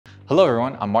Hello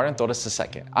everyone, I'm Martin Torres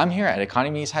II. I'm here at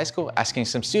Economedes High School asking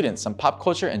some students some pop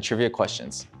culture and trivia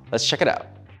questions. Let's check it out.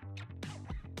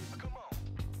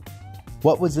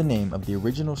 What was the name of the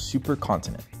original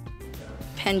supercontinent?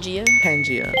 Pangea.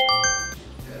 Pangea.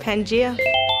 Pangea.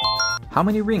 How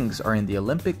many rings are in the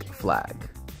Olympic flag?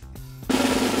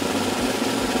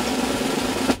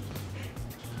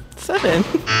 7.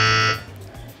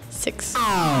 6.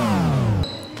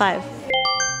 5.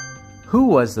 Who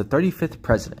was the 35th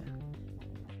president?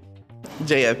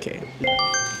 JFK.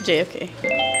 JFK.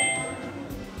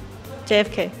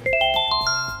 JFK.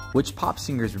 Which pop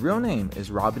singer's real name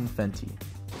is Robin Fenty?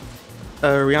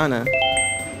 Rihanna.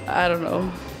 I don't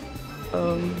know.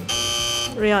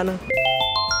 Rihanna.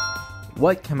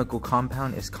 What chemical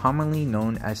compound is commonly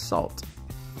known as salt?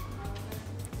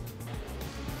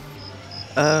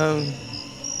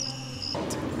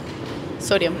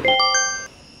 Sodium.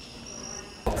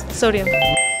 Sodium.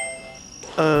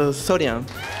 Sodium.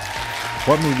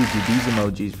 What movie do these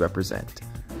emojis represent?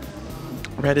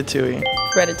 Ratatouille.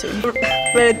 Ratatouille.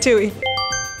 Ratatouille.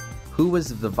 Who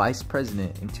was the vice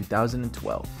president in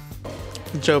 2012?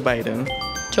 Joe Biden.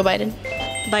 Joe Biden.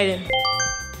 Biden.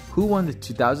 Who won the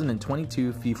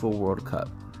 2022 FIFA World Cup?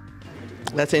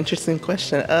 That's an interesting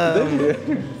question.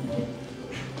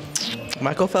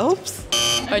 Michael Phelps?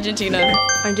 Argentina.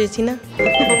 Argentina.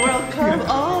 The World Cup.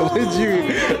 Oh.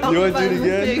 You want to do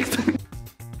it again?